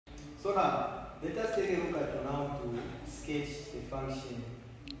So now, let us take a look at now to sketch the function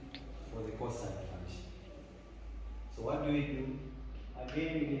for the cosine function. So what do we do?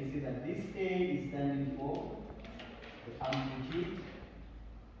 Again, we can see that this A is standing for the amplitude.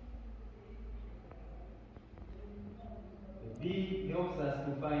 The B helps us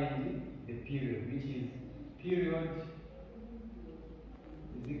to find the period, which is period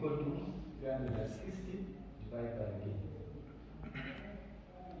is equal to 360 divided by B.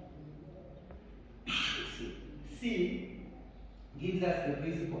 C gives us the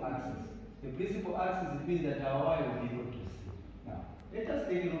principal axis. The principal axis means that our y will be equal to C. Now, let us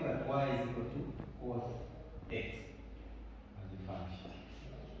take a look at y is equal to cos x as a function.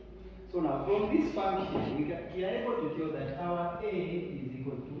 So now, from this function, we are able to tell that our A is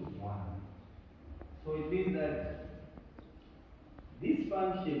equal to 1. So it means that this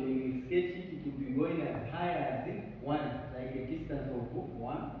function, when we sketch it, it will be going as high as 1, like a distance of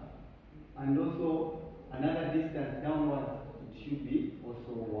 1, and also another distance downwards, it should be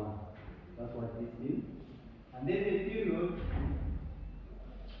also 1. That's what this means. And then the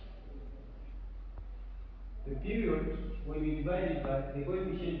period, when we divide it by the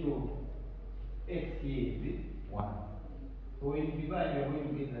coefficient of x here is 1. So when you divide, you are going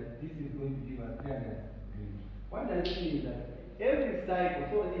to get that this is going to give us 360 degrees. What does it mean? That every cycle,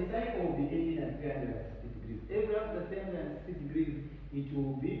 so the cycle will be ending at 360 degrees. Every after 360 degrees, it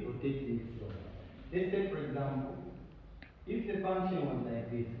will be rotating itself. Let's say, for example, if the function was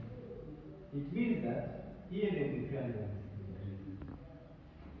like this, it means that here there will be 360 degrees.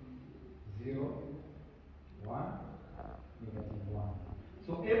 0, 1, negative 1.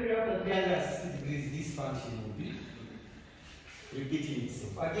 So every after 360 degrees, this function will be repeating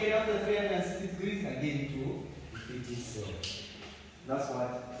itself. Again, after 360 degrees, again it will repeat itself. That's what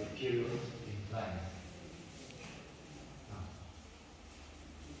the period implies.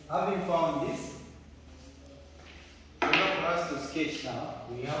 Now, having found this, in order for us to sketch now,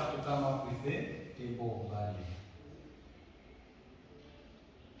 we have to come up with the table of values.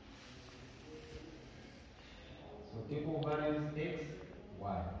 So table of values x,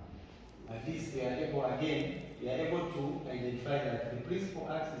 y. At least we are able, again, we are able to identify that the principal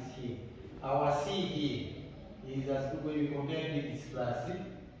axis here, our C here, is as when we compare it is plus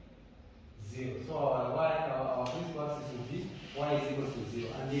 0. So our principal axis will be y is equal to 0.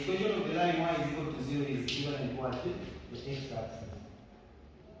 And the equation of the line y is equal to 0 is equivalent to what? The x axis.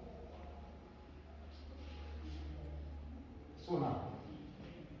 So now,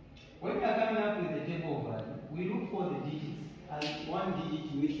 when we are coming up with the table of value, we look for the digits. And one digit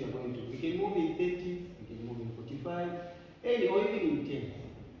in which we are going to. We can move in 30, we can move in 45, or even in 10.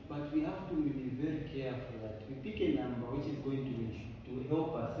 But we have to be very careful that we pick a number which is going to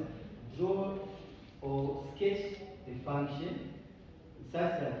help us draw or sketch the function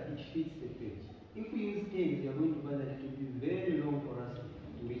such that it fits the page. If we use 10, we are going to find that it will be very long for us to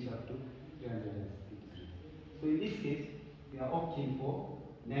reach up to 360. So in this case, we are opting for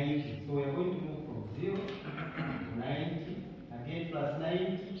 90. So we are going to move from 0 to 90. Again, plus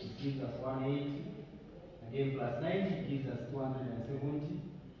 90 gives us 180. Again, plus 90 gives us 270.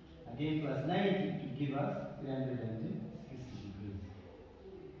 Again, plus 90 to give us 360 degrees.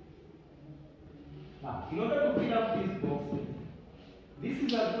 Now, in order to fill up this box, this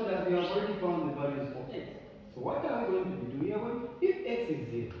is as good as we have already found the values for x. So what are we going to do? We are going to, if x is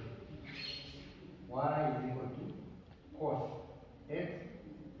 0, y is equal to cos x.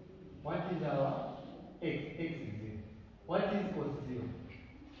 What is our x? X is 0. What is cos 0?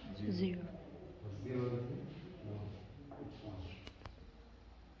 0. Cos 0 is 0? No, it's 1.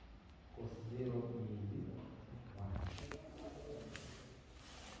 Cos 0 is 1.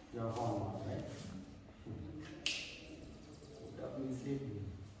 Your homework, right? That means you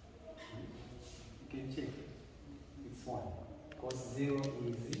can check. It's 1. Cos 0 is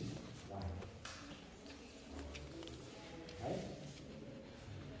 1. Right?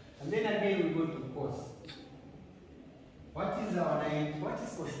 And then again we go to cos. What is our 90? What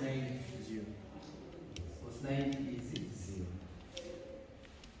is cos 90? 0. Cos 90 is 0.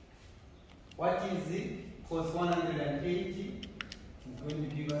 What is it? Cos 180 is going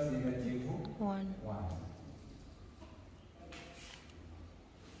to give us negative 1.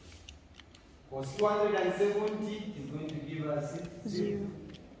 Cos 270 is going to give us 0.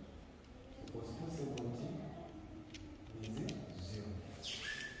 Cos 270 is 0.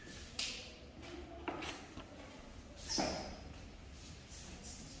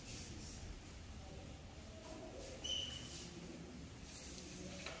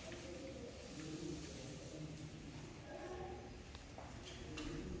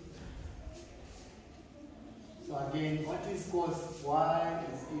 So again, what is cos y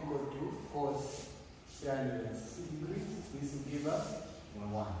is equal to 360 degrees. This will give us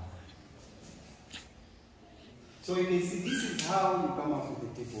 1. So you can see this is how you come up with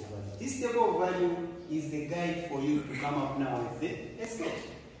the table of value. This table of value is the guide for you to come up now with a sketch.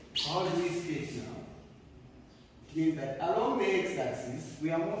 How do we sketch now? It means that along the x-axis,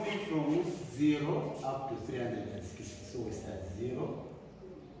 we are moving from 0 up to 360. So we start 0,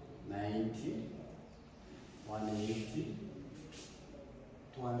 90, 180,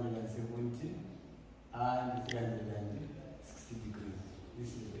 270, and 360 degrees. This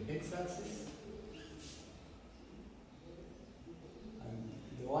is the x-axis. And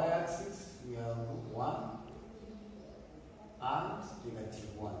the y-axis, we have 1 and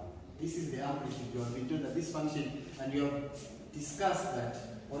 -1. This is the amplitude. You have been told that this function, and you have discussed that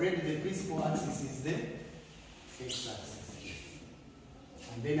already the principal axis is the x-axis.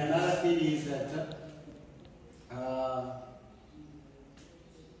 And then another thing is that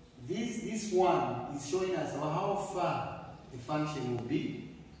this one is showing us how far the function will be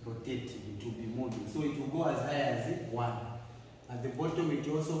rotated, it will be moving. So it will go as high as 1. At the bottom, it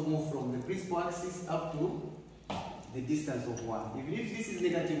will also move from the principal axis up to the distance of 1. Even if this is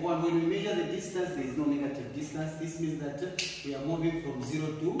 -1, when we measure the distance, there is no negative distance. This means that we are moving from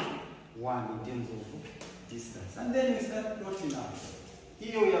 0 to 1 in terms of distance. And then we start plotting out.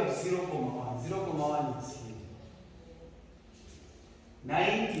 Here we have 0,1. 0,1 is here.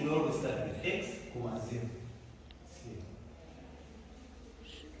 90 will always start with x, 0.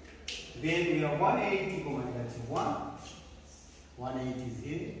 Then we have 180, -1. 180 is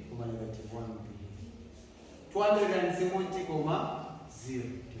here, -1 will be here. 270, 0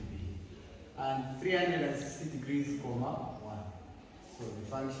 to be here. And 360 degrees, 1. So the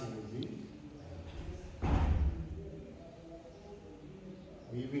function will be,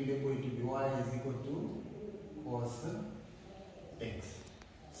 we will label it to be y is equal to cos x.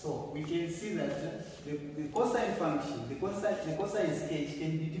 So we can see that the cosine function, the cosine sketch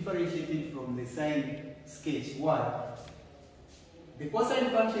can be differentiated from the sine sketch. Why? The cosine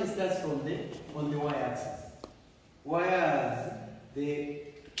function starts on the y-axis, whereas the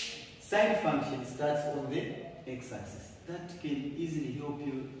sine function starts on the x-axis. That can easily help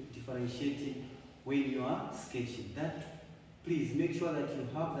you differentiating when you are sketching. That, please make sure that you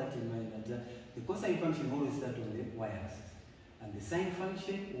have that in mind, that the cosine function always starts on the y-axis, and the sine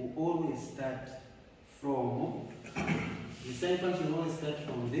function will always start from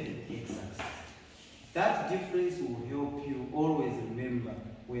the x-axis. That difference will help you always remember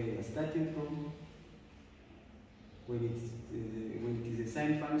where you are starting from when it is a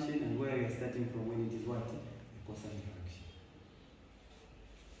sine function, and where you are starting from when it is what? The cosine function.